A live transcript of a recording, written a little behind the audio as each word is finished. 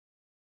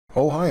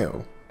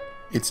Ohio.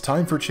 It's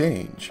time for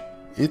change.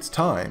 It's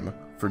time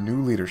for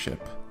new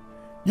leadership.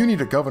 You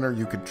need a governor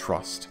you can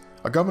trust,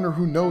 a governor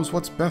who knows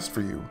what's best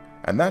for you,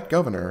 and that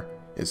governor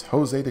is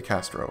Jose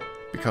DeCastro,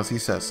 because he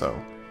says so.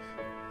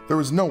 There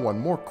is no one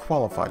more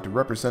qualified to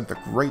represent the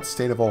great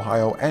state of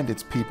Ohio and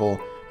its people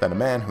than a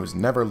man who's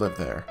never lived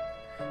there.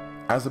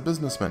 As a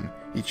businessman,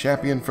 he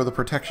championed for the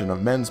protection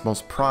of men's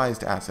most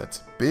prized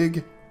assets,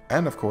 big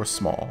and of course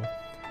small.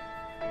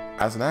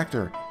 As an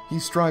actor, he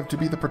strived to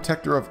be the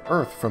protector of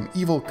Earth from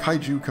evil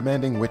kaiju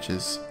commanding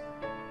witches.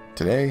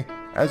 Today,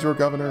 as your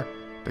governor,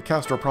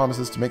 DeCastro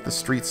promises to make the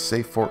streets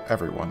safe for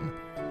everyone.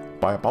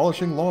 By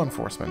abolishing law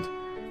enforcement,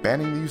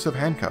 banning the use of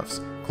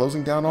handcuffs,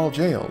 closing down all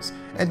jails,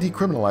 and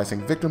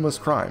decriminalizing victimless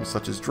crimes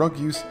such as drug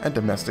use and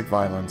domestic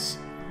violence.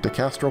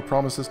 DeCastro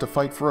promises to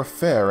fight for a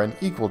fair and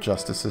equal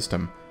justice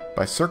system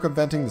by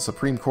circumventing the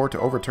Supreme Court to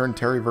overturn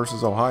Terry v.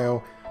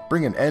 Ohio,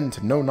 bring an end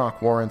to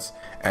no-knock warrants,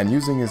 and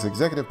using his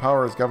executive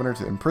power as governor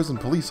to imprison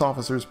police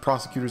officers,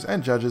 prosecutors,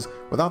 and judges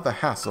without the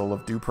hassle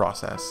of due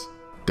process.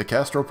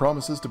 DeCastro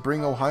promises to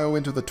bring Ohio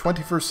into the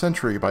 21st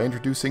century by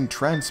introducing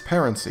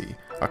transparency,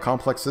 a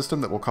complex system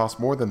that will cost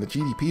more than the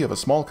GDP of a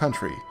small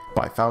country,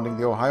 by founding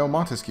the Ohio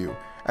Montesquieu,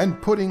 and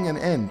putting an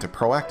end to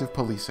proactive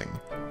policing.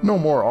 No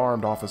more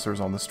armed officers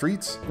on the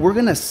streets. We're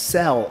gonna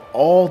sell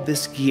all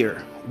this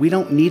gear. We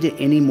don't need it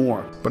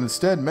anymore. But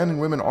instead, men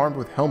and women armed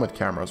with helmet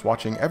cameras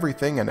watching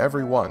everything and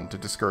everyone to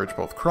discourage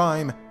both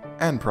crime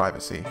and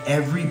privacy.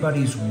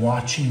 Everybody's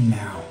watching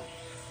now.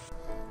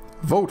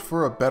 Vote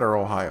for a better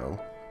Ohio.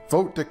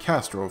 Vote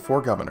DeCastro for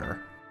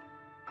governor.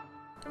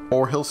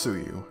 Or he'll sue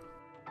you.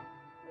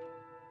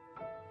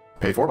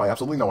 Paid for by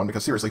absolutely no one,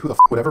 because seriously, who the f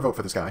would ever vote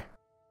for this guy?